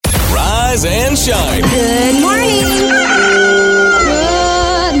Rise and shine. Good morning.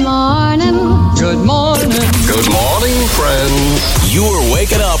 Good morning. Good morning. Good morning, friends. You are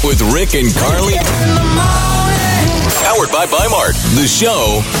waking up with Rick and Carly. Powered by Bi-Mart. The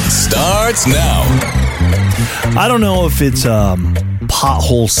show starts now. I don't know if it's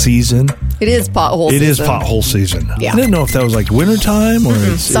pothole season. It is pothole season. It is pothole season. Yeah. I didn't know if that was like wintertime or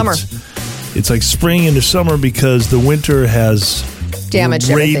Summer. It's like spring into summer because the winter has Damaged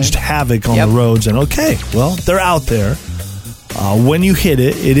raged everything. havoc on Yep. the roads. And okay, well, they're out there. When you hit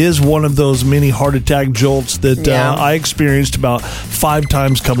it, it is one of those mini heart attack jolts that Yeah. I experienced about 5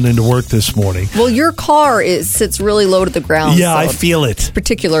 times coming into work this morning. Well, your car sits really low to the ground. Yeah, so I it's feel it.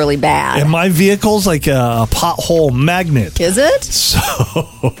 particularly bad. And my vehicle's like a pothole magnet. Is it?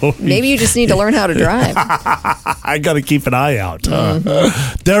 So Maybe you just need to learn how to drive. I got to keep an eye out.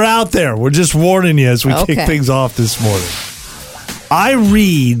 They're out there. We're just warning you as we kick Okay. things off this morning. I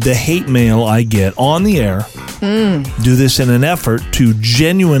read the hate mail I get on the air. Do this in an effort to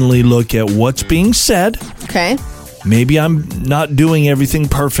genuinely look at what's being said. Okay. Maybe I'm not doing everything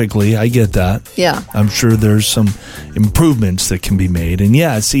perfectly. I get that. Yeah. I'm sure there's some improvements that can be made. And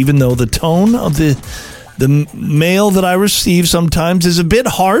yes, even though the tone of the mail that I receive sometimes is a bit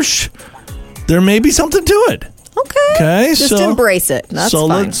harsh, there may be something to it. Okay. Just embrace it. That's so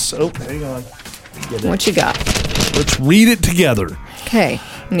fine. hang on. What you got? Let's read it together. Okay.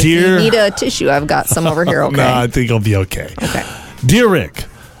 And if Dear- you need a tissue, I've got some over here. Okay. No, I think I'll be okay. Okay. Dear Rick,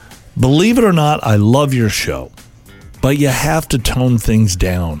 believe it or not, I love your show, but you have to tone things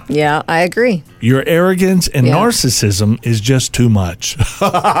down. Yeah, I agree. Your arrogance and Yeah. narcissism is just too much.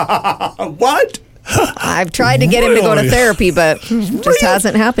 What? I've tried to get him to go to Really? therapy, but just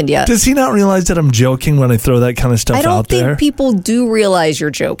hasn't happened yet. Does he not realize that I'm joking when I throw that kind of stuff I don't out think there? people do realize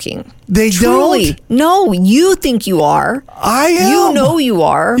you're joking. They Truly. don't? No, you think you are. I am. You know you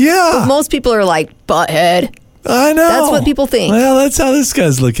are. Yeah. But most people are like, butthead. I know. That's what people think. Well, that's how this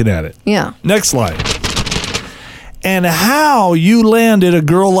guy's looking at it. Yeah. Next line. And how you landed a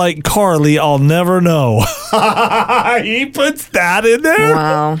girl like Carly, I'll never know. He puts that in there?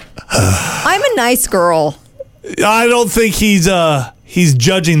 Wow. I'm a nice girl. I don't think he's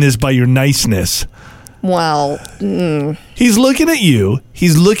judging this by your niceness. Well, He's looking at you.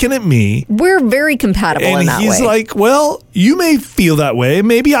 He's looking at me. we're very compatible in And that he's way. like, well, you may feel that way.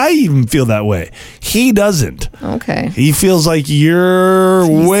 Maybe I even feel that way. He doesn't. Okay. He feels like you're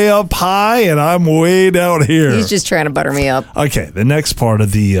way up high and I'm way down here. He's just trying to butter me up. Okay, the next part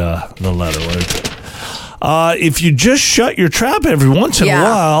of the letter. If you just shut your trap every once in a Yeah.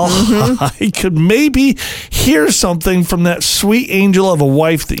 while, I could maybe hear something from that sweet angel of a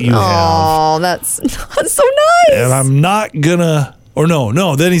wife that you have. Oh, that's so nice. And I'm not gonna, or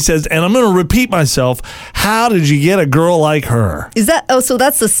no. Then he says, and I'm gonna repeat myself. How did you get a girl like her? Is that, so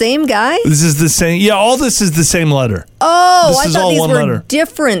that's the same guy? This is the same. Yeah, all this is the same letter. Oh, This I is thought all these one were letter.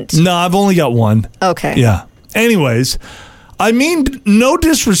 different. No, I've only got one. Okay. Yeah. Anyways, I mean no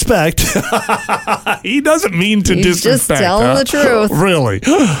disrespect. He doesn't mean to He's just disrespect. telling the truth. Really?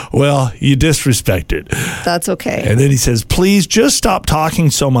 Well, you disrespected. That's okay. And then he says, please just stop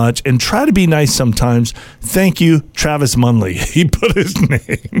talking so much and try to be nice sometimes. Thank you, Travis Munley. He put his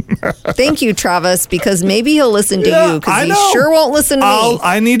name. Thank you, Travis, because maybe he'll listen to Yeah, you I because he know. sure won't listen to me.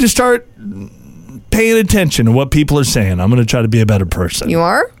 I need to start paying attention to what people are saying. I'm going to try to be a better person. You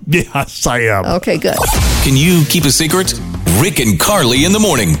are? Yes, I am. Okay, good. Can you keep a secret? Rick and Carly in the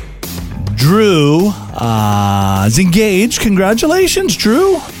morning. Drew is engaged. Congratulations,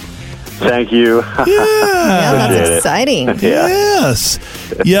 Drew. Thank you. Yeah, Yeah. that's Appreciate it. exciting. Yes.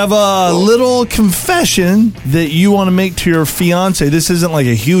 You have a little confession that you want to make to your fiance. This isn't like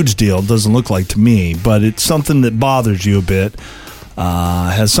a huge deal. It doesn't look like to me, but it's something that bothers you a bit.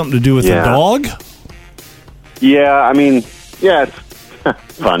 Has something to do with a Yeah. dog? Yeah, I mean, yeah, it's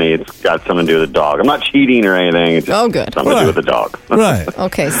funny. It's got something to do with the dog. I'm not cheating or anything. It's just Oh, good. something to do with the dog. Right.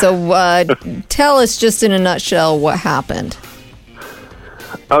 Okay, so tell us just in a nutshell what happened.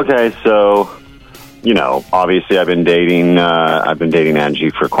 Okay, so, you know, obviously I've been dating Angie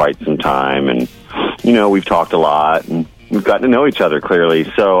for quite some time, and, you know, we've talked a lot, and we've gotten to know each other clearly.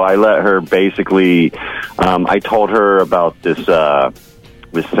 So I let her basically, I told her about this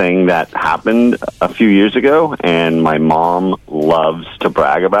thing that happened a few years ago, and my mom loves to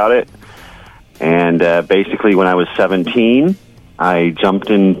brag about it. And basically when I was 17, I jumped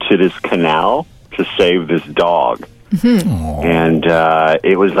into this canal to save this dog. And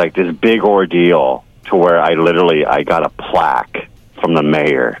it was like this big ordeal to where I got a plaque from the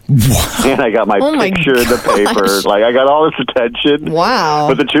mayor. And I got my Oh my picture in the paper. gosh. Like, I got all this attention. Wow.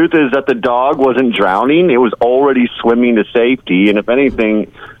 But the truth is that the dog wasn't drowning. It was already swimming to safety. And if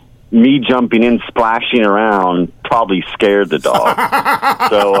anything, me jumping in, splashing around, probably scared the dog.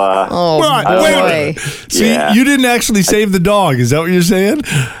 So, Oh, Wait a boy. minute. See, Yeah. you didn't actually save the dog. Is that what you're saying?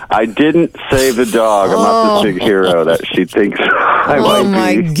 I didn't save the dog. I'm not the big hero that she thinks I Oh,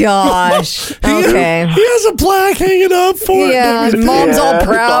 my might be. gosh. Okay. He has a plaque hanging up for it. Yeah, and everything. mom's Yeah, all it's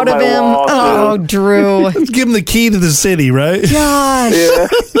proud on of my him. wall, too. Oh, Drew. Let's give him the key to the city, right? Gosh. Yeah,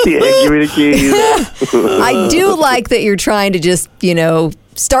 give me the keys. I do like that you're trying to just,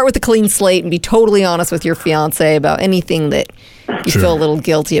 start with a clean slate and be totally honest with your fiance about anything that you Sure. feel a little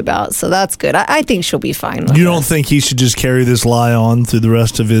guilty about. So that's good. I think she'll be fine with You it. don't think he should just carry this lie on through the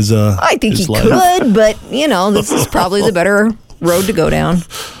rest of his I think his he life? could, but, this is probably the better road to go down.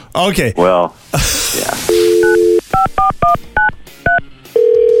 Okay. Well, yeah.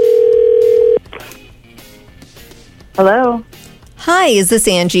 Hello. Hi, is this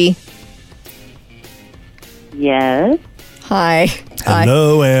Angie? Yes. Hi.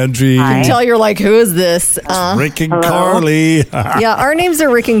 Hello, Angie. Hi. I tell you're like, who is this? Rick and Hello. Carly. Yeah, our names are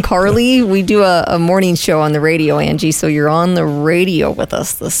Rick and Carly. We do a morning show on the radio, Angie, so you're on the radio with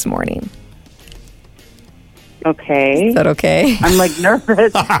us this morning. Okay. Is that okay? I'm like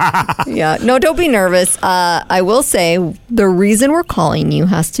nervous. Yeah. No, don't be nervous. I will say the reason we're calling you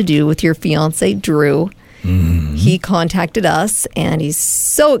has to do with your fiance, Drew. Mm-hmm. He contacted us, and he's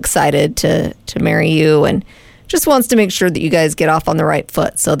so excited to marry you and just wants to make sure that you guys get off on the right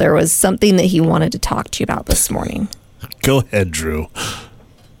foot. So there was something that he wanted to talk to you about this morning. Go ahead, Drew.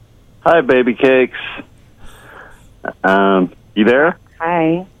 Hi, baby cakes. You there?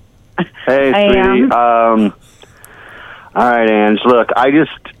 Hi. Hey, I sweetie. am. All right, Ange. Look,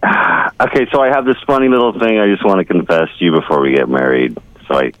 okay, so I have this funny little thing I just want to confess to you before we get married.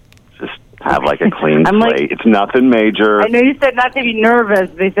 So I just have like a clean I'm like- slate. It's nothing major. I know you said not to be nervous.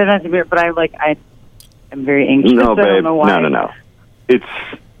 They said not to be, but I'm very anxious. No, I babe. don't know why. No.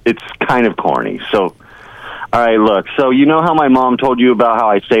 It's kind of corny. So, all right, look. So you know how my mom told you about how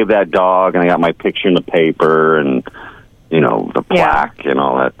I saved that dog and I got my picture in the paper and the plaque and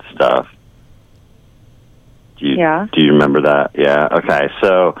all that stuff. Do you remember that? Yeah. Okay.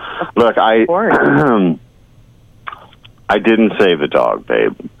 So, look, I didn't save the dog,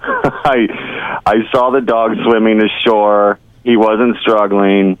 babe. I saw the dog swimming to shore. He wasn't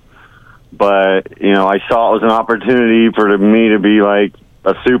struggling, but I saw it was an opportunity for me to be like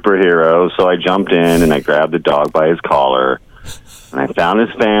a superhero. So I jumped in and I grabbed the dog by his collar. And I found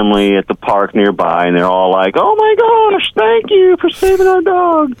his family at the park nearby, and they're all like, "Oh my gosh, thank you for saving our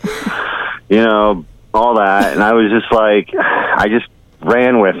dog." All that. And I was just like, I just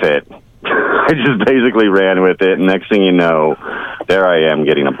ran with it. I just basically ran with it. And next thing you know, there I am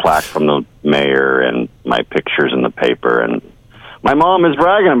getting a plaque from the mayor and my pictures in the paper. And my mom is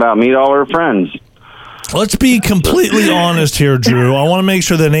bragging about me to all her friends. Let's be completely honest here, Drew. I want to make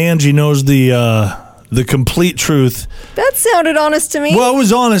sure that Angie knows the complete truth. That sounded honest to me. Well, it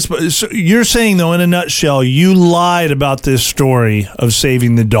was honest, but so you're saying, though, in a nutshell, you lied about this story of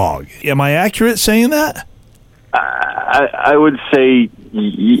saving the dog. Am I accurate saying that? I would say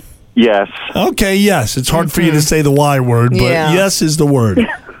yes. Okay, yes. It's hard for you to say the Y word, but Yeah. yes is the word.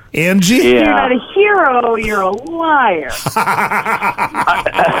 Angie? Yeah. You're not a hero. You're a liar.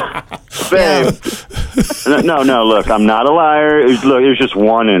 Babe. No, look, I'm not a liar. It was just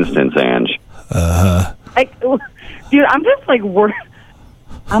one instance, Ange. Dude, I'm just like worried.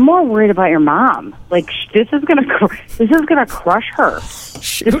 I'm more worried about your mom. Like this is gonna crush her.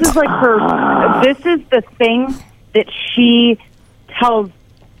 This is like her. This is the thing that she tells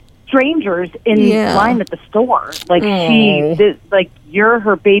strangers in line at the store. Like you're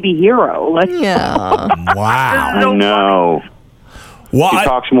her baby hero. Like Yeah. Wow. I know. Well, She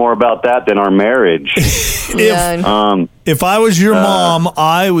talks more about that than our marriage. If I was your mom,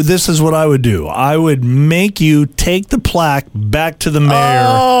 this is what I would do. I would make you take the plaque back to the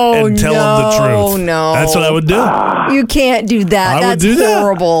mayor and tell him the truth. No. That's what I would do. You can't do that. I would That's do that.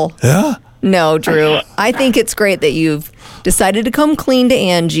 horrible. Yeah. No, Drew. I think it's great that you've decided to come clean to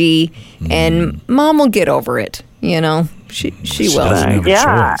Angie, and Mom will get over it. She will. doesn't have a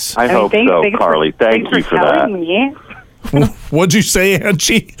yeah. choice. I hope so, Carly. Thank you for that. telling me. What'd you say,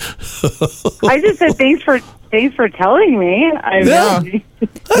 Angie? I just said thanks for telling me. The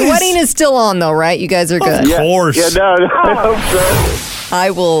wedding is still on, though, right? You guys are good. Of course. Yeah, no, I hope so.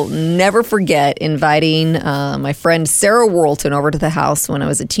 I will never forget inviting my friend Sarah Worlton over to the house when I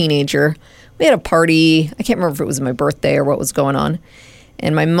was a teenager. We had a party. I can't remember if it was my birthday or what was going on.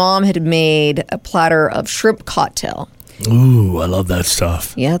 And my mom had made a platter of shrimp cocktail. Ooh, I love that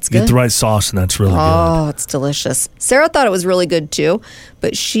stuff. Yeah, it's Get good. the right sauce, and that's really Oh, it's delicious. Sarah thought it was really good too,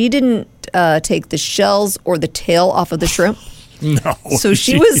 but she didn't take the shells or the tail off of the shrimp. No. So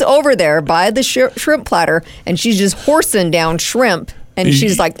she was over there by the shrimp platter, and she's just horsing down shrimp, and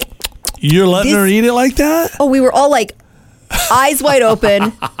she's like, You're letting her eat it like that? oh, we were all like, eyes wide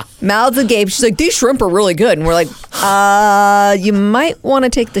open, mouths agape. She's like, these shrimp are really good. And we're like, you might want to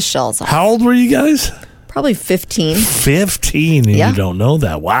take the shells off. How old were you guys? Probably 15. 15, and Yeah. you don't know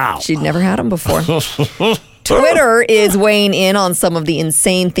that. Wow. She'd never had them before. Twitter is weighing in on some of the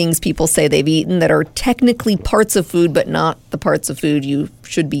insane things people say they've eaten that are technically parts of food, but not the parts of food you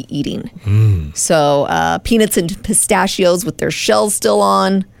should be eating. So peanuts and pistachios with their shells still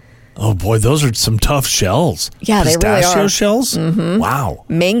on. Oh, boy, those are some tough shells. Yeah, they really Pistachio are. shells? Mm-hmm. Wow.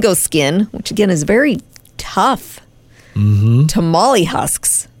 Mango skin, which again is very tough. Tamale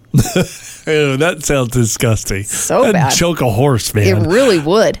husks. Ew, that sounds disgusting. So That'd bad. choke a horse, man. It really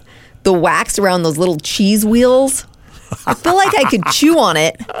would. The wax around those little cheese wheels. I feel like I could chew on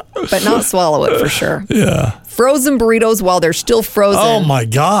it, but not swallow it for sure. Yeah. Frozen burritos while they're still frozen. Oh, my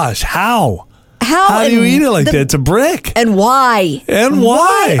gosh. How? How How do you eat it like that? It's a brick. And why? And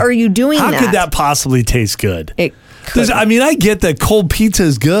why? are you doing How that? could that possibly taste good? It could. I mean, I get that cold pizza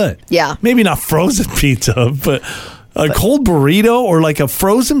is good. Yeah. Maybe not frozen pizza, but a cold burrito or like a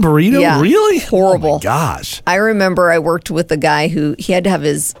frozen burrito? Yeah. Really? Horrible. Oh, my gosh. I remember I worked with a guy who he had to have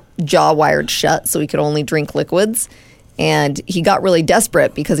his jaw wired shut so he could only drink liquids. And he got really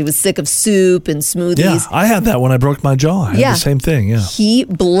desperate because he was sick of soup and smoothies. Yeah, I had that when I broke my jaw. I had the same thing, yeah. He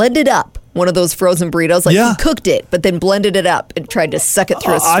blended up one of those frozen burritos. Like Yeah. he cooked it, but then blended it up and tried to suck it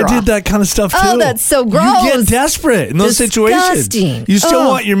through a straw. I did that kind of stuff too. Oh, that's so gross. You get desperate in those situations. Disgusting. You still Ugh.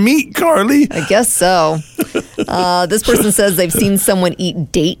 want your meat, Carly. I guess so. This person says they've seen someone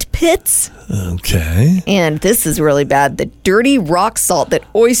eat date pits. Okay. And this is really bad. The dirty rock salt that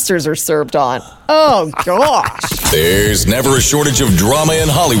oysters are served on. Oh, gosh. There's never a shortage of drama in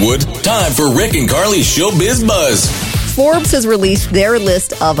Hollywood. Time for Rick and Carly's Showbiz Buzz. Forbes has released their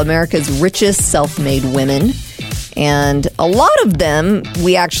list of America's richest self-made women. And a lot of them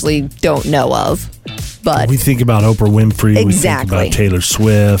we actually don't know of. But We think about Oprah Winfrey. Exactly. We think about Taylor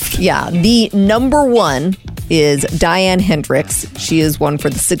Swift. yeah, the number one is Diane Hendricks. She is one for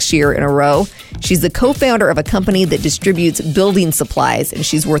the 6th year in a row. She's the co-founder of a company that distributes building supplies, and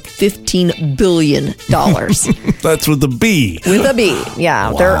she's worth $15 billion. That's with the B. With a B,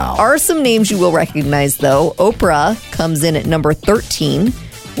 yeah. Wow. There are some names you will recognize, though. Oprah comes in at number 13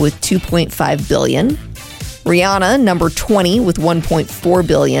 with $2.5 billion. Rihanna, number 20 with $1.4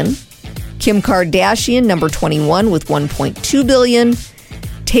 billion. Kim Kardashian, number 21 with $1.2 billion.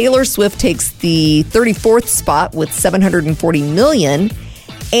 Taylor Swift takes the 34th spot with $740 million.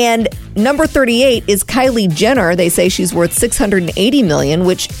 And number 38 is Kylie Jenner. They say she's worth $680 million,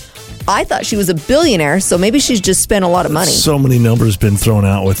 which I thought she was a billionaire, so maybe she's just spent a lot of money. So many numbers been thrown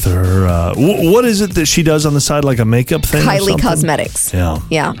out with her. What is it that she does on the side, like a makeup thing? or Kylie something? Cosmetics. Yeah.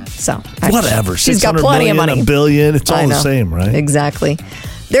 Yeah. So Whatever. She's got 600 plenty of million, money. $1 billion. It's I all the know. same, right? Exactly.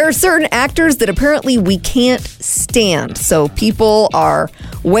 There are certain actors that apparently we can't stand. So people are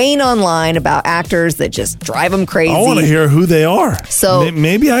weighing online about actors that just drive them crazy. I want to hear who they are. So-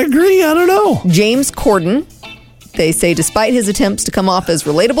 maybe I agree. I don't know. James Corden. They say despite his attempts to come off as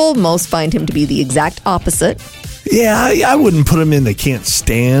relatable, most find him to be the exact opposite. Yeah, I wouldn't put him in the can't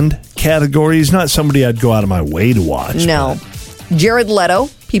stand category. He's not somebody I'd go out of my way to watch. No. Jared Leto.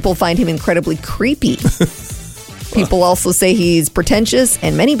 People find him incredibly creepy. People also say he's pretentious,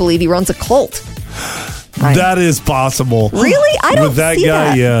 and many believe he runs a cult. That is possible. Really? I don't With that see guy,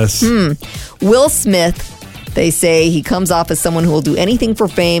 that. yes. Will Smith, they say he comes off as someone who will do anything for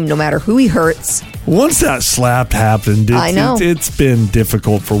fame, no matter who he hurts. Once that slap happened, I know. it's been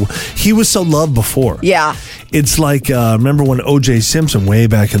difficult for. He was so loved before. Yeah. It's like, remember when O.J. Simpson, way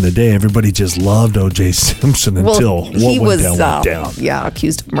back in the day, everybody just loved O.J. Simpson until he what was went down. Yeah,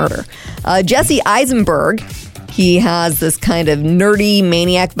 accused of murder. Jesse Eisenberg, he has this kind of nerdy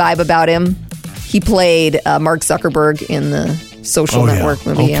maniac vibe about him. He played Mark Zuckerberg in the Social Network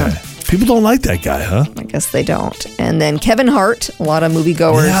movie. Okay. Yeah. People don't like that guy, huh? I guess they don't. And then Kevin Hart, a lot of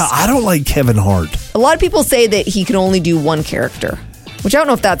moviegoers. Yeah, I don't like Kevin Hart. A lot of people say that he can only do one character, which I don't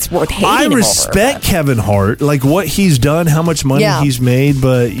know if that's worth hating I him respect over, Kevin Hart, like what he's done, how much money Yeah. he's made,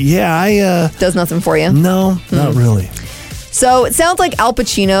 but yeah, but does nothing for you. no, not really. So it sounds like Al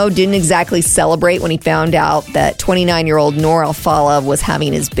Pacino didn't exactly celebrate when he found out that 29-year-old Noor Al-Fallah was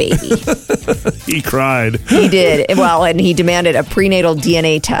having his baby. He cried. He did. Well, and he demanded a prenatal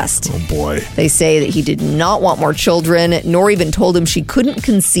DNA test. Oh boy. They say that he did not want more children. Noor even told him she couldn't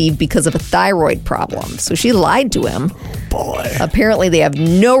conceive because of a thyroid problem. So she lied to him. Boy. Apparently, they have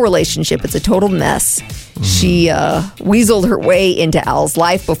no relationship. It's a total mess. She weaseled her way into Al's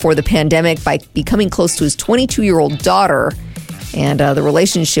life before the pandemic by becoming close to his 22-year-old daughter. And the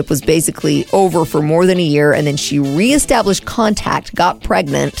relationship was basically over for more than a year. And then she reestablished contact, got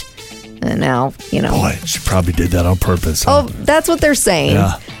pregnant. And now, Boy, she probably did that on purpose. Huh? Oh, that's what they're saying.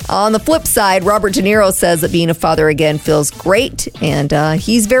 Yeah. On the flip side, Robert De Niro says that being a father again feels great. And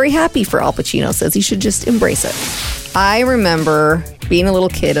he's very happy for Al Pacino. Says he should just embrace it. I remember being a little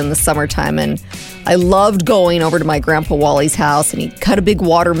kid in the summertime, and I loved going over to my Grandpa Wally's house, and he'd cut a big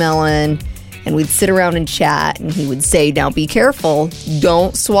watermelon. And we'd sit around and chat, and he would say, now be careful,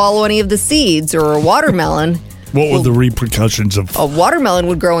 don't swallow any of the seeds, or a watermelon. What were the repercussions of... A watermelon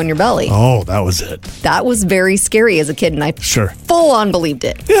would grow in your belly. Oh, that was it. That was very scary as a kid, and I full on believed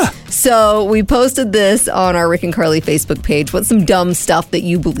it. Yeah. So we posted this on our Rick and Carly Facebook page. What's some dumb stuff that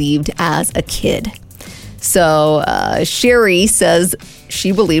you believed as a kid? So Sherry says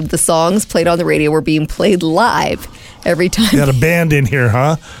she believed the songs played on the radio were being played live every time. You got a band in here,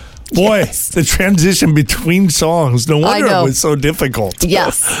 huh? Boy, Yes. the transition between songs. No wonder it was so difficult.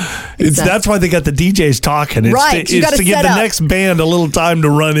 Yes. That's why they got the DJs talking. It's Right, you it's gotta to give set the up. next band a little time to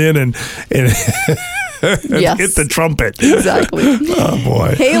run in and Yes. hit the trumpet. Exactly. Oh,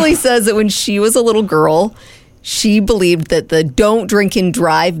 boy. Haley says that when she was a little girl, she believed that the don't drink and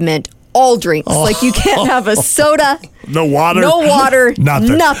drive meant all drinks. Like you can't have a soda, No water.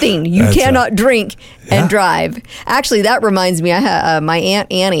 nothing. You That's cannot drink Yeah. and drive. Actually, that reminds me, my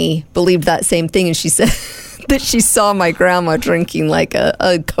Aunt Annie believed that same thing, and she said that she saw my grandma drinking like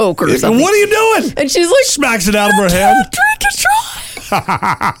a Coke or something. What are you doing? And she's like, Smacks it out of her hand. drink and drive.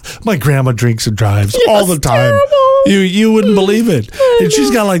 My grandma drinks and drives all the time. terrible. You wouldn't believe it. And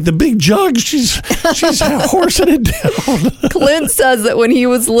she's got like the big jug. She's horsing it down. Clint says that when he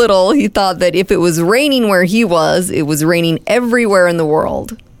was little, he thought that if it was raining where he was, it was raining everywhere in the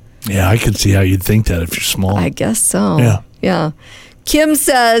world. Yeah, I could see how you'd think that if you're small. I guess so. Yeah. Yeah. Kim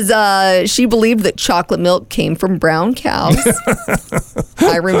says she believed that chocolate milk came from brown cows.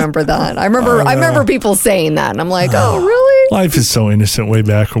 I remember that. I remember people saying that, and I'm like, oh, really? Life is so innocent way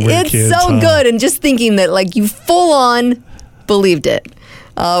back when we were It's kids. so good, and just thinking that like you full on believed it.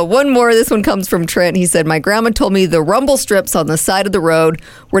 One more. This one comes from Trent. He said, my grandma told me the rumble strips on the side of the road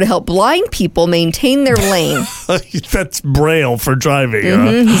were to help blind people maintain their lane. That's Braille for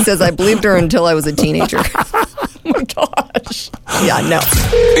driving. He says, I believed her until I was a teenager. Oh my gosh. Yeah, no.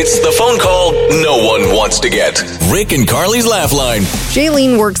 It's the phone call no one wants to get. Rick and Carly's Laugh Line.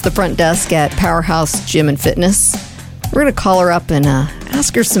 Jaylene works the front desk at Powerhouse Gym and Fitness. We're going to call her up and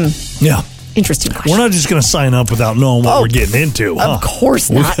ask her some Yeah. interesting questions. We're not just going to sign up without knowing what we're getting into. Huh? Of course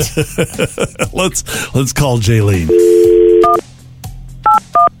not. Let's call Jaylene.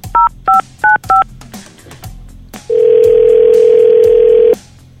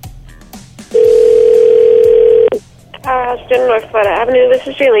 North Florida Avenue. This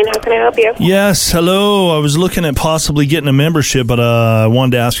is Jaylene. How can I help you? Yes, hello. I was looking at possibly getting a membership, but I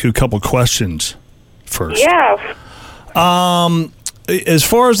wanted to ask you a couple questions first. Yeah. As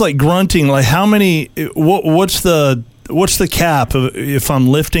far as like grunting, like how many? What's the cap if I'm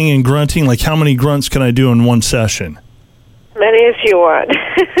lifting and grunting? Like how many grunts can I do in one session? Many as you want.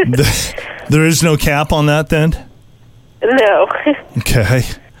 There is no cap on that, then. No. Okay.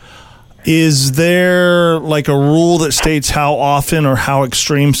 Is there like a rule that states how often or how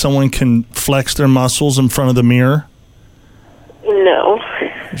extreme someone can flex their muscles in front of the mirror? No.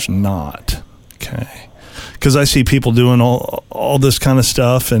 There's not. Okay. Because I see people doing all this kind of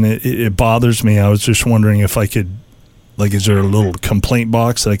stuff, and it bothers me. I was just wondering if I could, like, is there a little complaint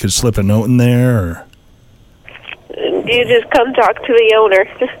box that I could slip a note in there? Or? You just come talk to the owner.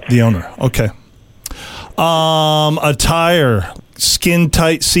 The owner. Okay. Attire. Skin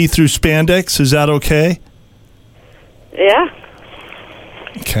tight see-through spandex. Is that okay? Yeah.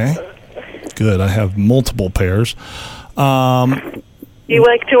 Okay. Good. I have multiple pairs. You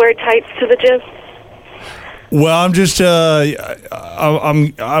like to wear tights to the gym? Well, I'm just I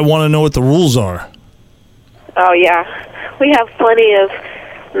want to know what the rules are. Oh, yeah. We have plenty of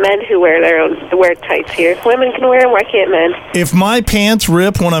men who wear tights here. Women can wear them. Why can't men? If my pants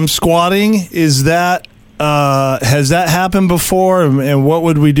rip when I'm squatting, is that has that happened before? And what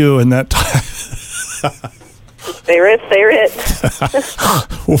would we do in that time? They rip.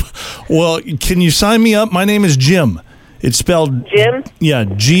 Well, can you sign me up? My name is Jim. It's spelled Jim? Yeah,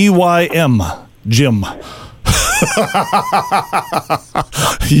 G-Y-M. Jim.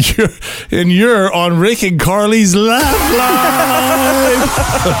 You're on Rick and Carly's Laugh Line.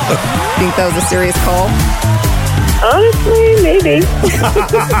 Think that was a serious call? Honestly, maybe.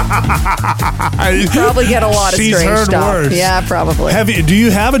 You probably get a lot of She's strange heard stuff. worse. Yeah, probably. Do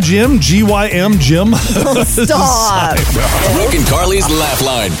you have a gym? G-Y-M Jim? Stop. Rick and Carly's Laugh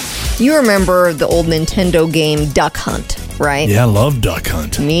Line. You remember the old Nintendo game Duck Hunt, right? Yeah, I love Duck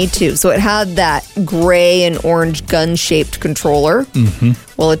Hunt. Me too. So it had that gray and orange gun-shaped controller. Mm-hmm.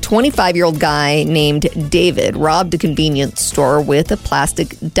 Well, a 25-year-old guy named David robbed a convenience store with a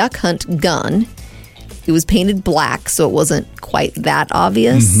plastic Duck Hunt gun. It was painted black, so it wasn't quite that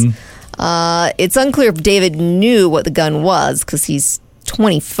obvious. It's unclear if David knew what the gun was because he's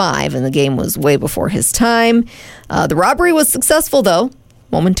 25 and the game was way before his time. The robbery was successful, though,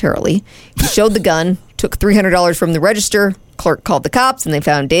 momentarily. He showed the gun, took $300 from the register. Clerk called the cops, and they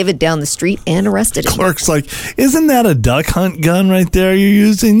found David down the street and arrested him. Clerk's like, isn't that a Duck Hunt gun right there you're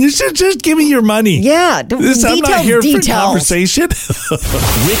using? You should just give me your money. Yeah, I'm not here for conversation.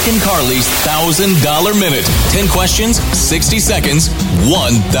 Rick and Carly's $1,000 minute. 10 questions, 60 seconds,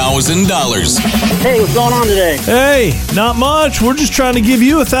 $1,000. Hey, what's going on today? Hey, not much. We're just trying to give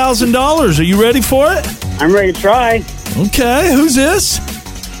you $1,000. Are you ready for it? I'm ready to try. Okay, who's this?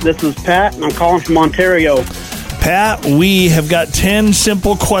 This is Pat, and I'm calling from Ontario. Pat, we have got 10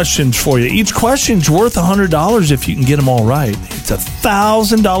 simple questions for you. Each question's worth $100 if you can get them all right. It's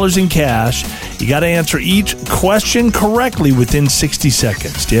 $1,000 in cash. You got to answer each question correctly within 60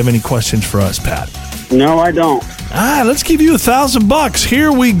 seconds. Do you have any questions for us, Pat? No, I don't. All right, let's give you $1,000.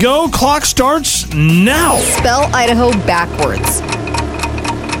 Here we go. Clock starts now. Spell Idaho backwards.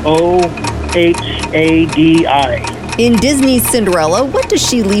 OHADI. In Disney's Cinderella, what does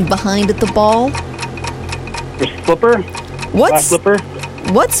she leave behind at the ball? The slipper? Glass slipper?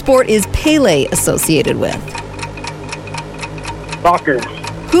 What sport is Pele associated with? Soccer.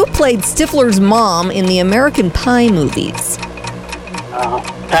 Who played Stifler's mom in the American Pie movies?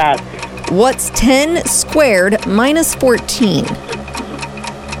 Pass. What's 10 squared minus 14?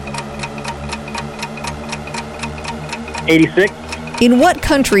 86. In what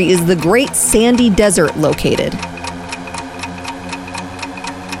country is the Great Sandy Desert located?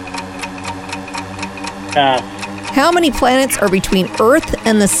 Pass. How many planets are between Earth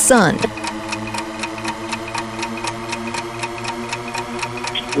and the Sun?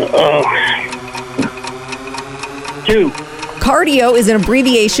 Two. Cardio is an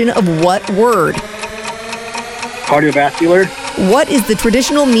abbreviation of what word? Cardiovascular. What is the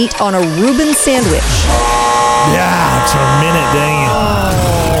traditional meat on a Reuben sandwich? Yeah, it's a minute, dang it.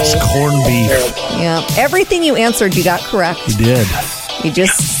 It's corned beef. Yeah, everything you answered, you got correct. You did. You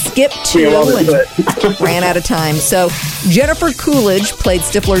just skipped two and ran out of time. So Jennifer Coolidge played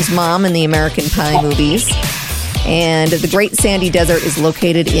Stifler's mom in the American Pie movies. And the Great Sandy Desert is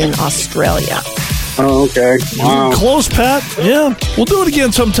located in Australia. Oh, okay. Wow. Close, Pat. Yeah, we'll do it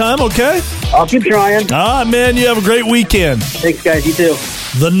again sometime, okay? I'll keep trying. Ah, man, you have a great weekend. Thanks, guys. You too.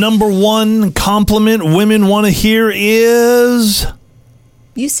 The number one compliment women want to hear is...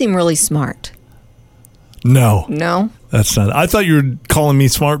 You seem really smart. No. No? That's not... I thought you were calling me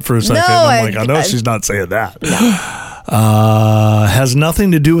smart for a second. No, I'm I know she's not saying that. No. Has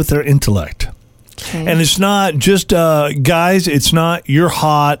nothing to do with their intellect. Okay. And it's not just, guys, it's not you're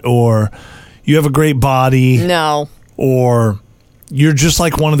hot or you have a great body. No. Or you're just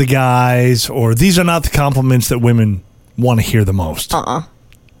like one of the guys. Or these are not the compliments that women want to hear the most.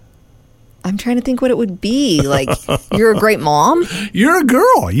 I'm trying to think what it would be. Like, you're a great mom? You're a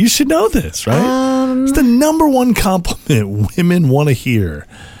girl. You should know this, right? It's the number one compliment women want to hear.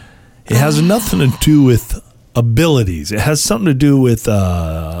 It has nothing to do with abilities. It has something to do with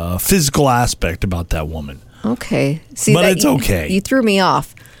physical aspect about that woman. Okay. See, but it's okay. You threw me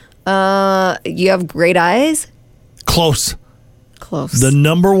off. You have great eyes? Close. Close. The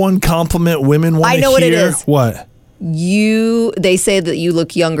number one compliment women want to hear. I know what it is. What? They say that you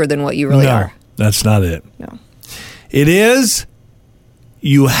look younger than what you really are. That's not it. No. It is,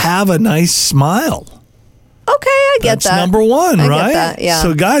 you have a nice smile. Okay, I get that. That's number one, I right? Get that, yeah.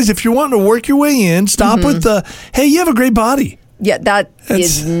 So, guys, if you're wanting to work your way in, stop with the, hey, you have a great body. Yeah,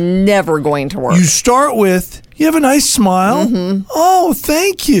 that's never going to work. You start with, you have a nice smile. Mm-hmm. Oh,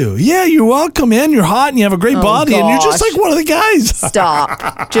 thank you. Yeah, you're welcome, and you're hot, and you have a great body, and you're just like one of the guys.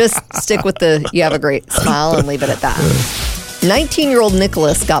 Stop. Just stick with you have a great smile and leave it at that. 19-year-old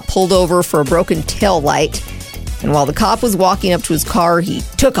Nicholas got pulled over for a broken tail light, and while the cop was walking up to his car, he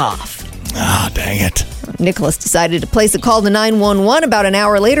took off. Ah, dang it. Nicholas decided to place a call to 911 about an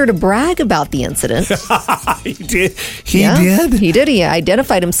hour later to brag about the incident. He did? He did? He did. He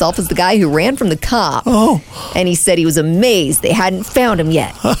identified himself as the guy who ran from the cop. Oh. And he said he was amazed they hadn't found him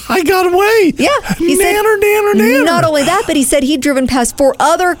yet. I got away. Yeah. He Nanner. Not only that, but he said he'd driven past 4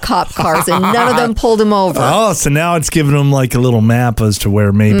 other cop cars and none of them pulled him over. Oh, so now it's giving him like a little map as to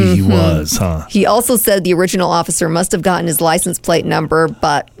where maybe he was, huh? He also said the original officer must have gotten his license plate number,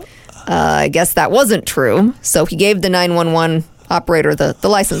 but I guess that wasn't true. So he gave the 911 operator the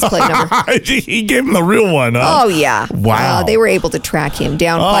license plate number. He gave him the real one, huh? Oh, yeah. Wow. They were able to track him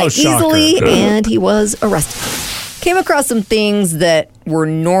down quite shocker. easily, and he was arrested. Came across some things that were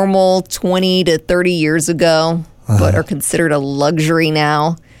normal 20 to 30 years ago, but are considered a luxury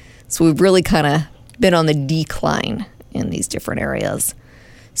now. So we've really kind of been on the decline in these different areas.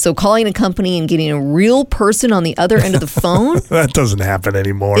 So calling a company and getting a real person on the other end of the phone, That doesn't happen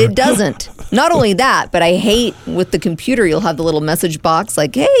anymore. it doesn't. Not only that, but I hate with the computer, you'll have the little message box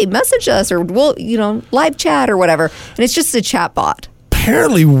like, hey, message us, or we'll, live chat or whatever. And it's just a chat bot.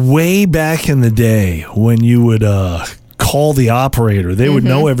 Apparently, way back in the day when you would call the operator, they would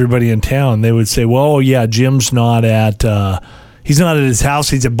know everybody in town. They would say, well, yeah, Jim's not at... he's not at his house.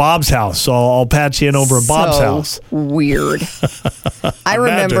 He's at Bob's house. So I'll patch you in over at Bob's house. Weird. I Imagine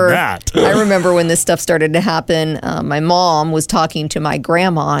remember. that. I remember when this stuff started to happen. My mom was talking to my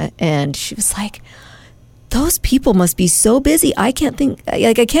grandma, and she was like, "Those people must be so busy. I can't think.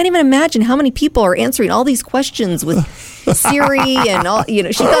 I can't even imagine how many people are answering all these questions with Siri and all. She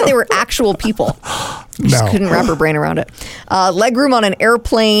thought they were actual people. Just couldn't wrap her brain around it. Legroom on an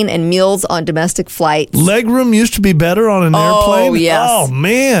airplane and meals on domestic flights. Legroom used to be better on an airplane? Yes. Oh,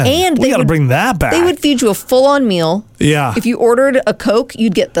 man. And we got to bring that back. They would feed you a full-on meal. Yeah. If you ordered a Coke,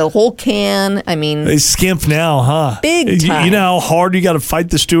 you'd get the whole can. I mean, They skimp now, huh? Big time. You know how hard you got to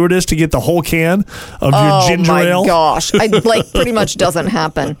fight the stewardess to get the whole can of your ginger ale? Oh, my gosh. Pretty much doesn't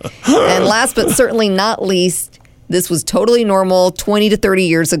happen. And last but certainly not least, this was totally normal 20 to 30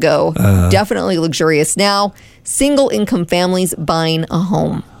 years ago. Definitely luxurious now. Single income families buying a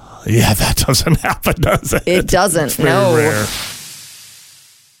home. Yeah, that doesn't happen, does it? It doesn't, Very no. rare.